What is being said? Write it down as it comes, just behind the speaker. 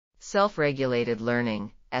Self-regulated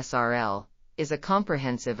learning, SRL, is a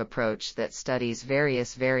comprehensive approach that studies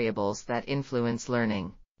various variables that influence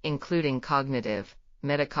learning, including cognitive,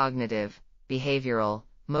 metacognitive, behavioral,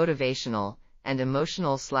 motivational, and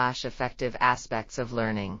emotional/affective aspects of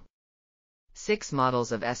learning. 6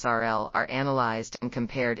 models of SRL are analyzed and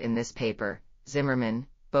compared in this paper: Zimmerman,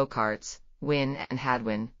 Bocarts, Wynn and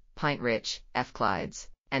Hadwin, Pintrich, F. Clydes,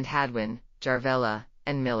 and Hadwin, Jarvella,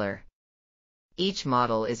 and Miller. Each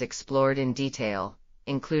model is explored in detail,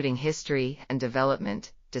 including history and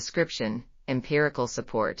development, description, empirical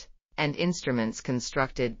support, and instruments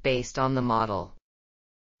constructed based on the model.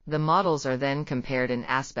 The models are then compared in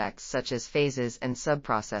aspects such as phases and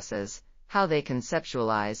subprocesses, how they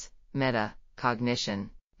conceptualize, meta-cognition,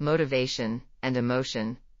 motivation and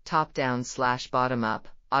emotion, top-down/bottom-up,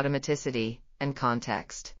 automaticity, and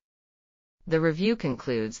context. The review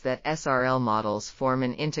concludes that SRL models form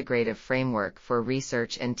an integrative framework for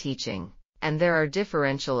research and teaching, and there are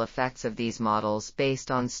differential effects of these models based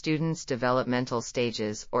on students' developmental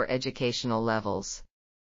stages or educational levels.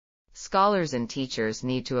 Scholars and teachers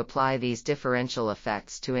need to apply these differential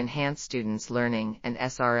effects to enhance students' learning and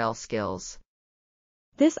SRL skills.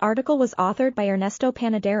 This article was authored by Ernesto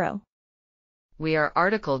Panadero. We are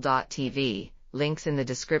RTCLTV, links in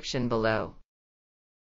the description below.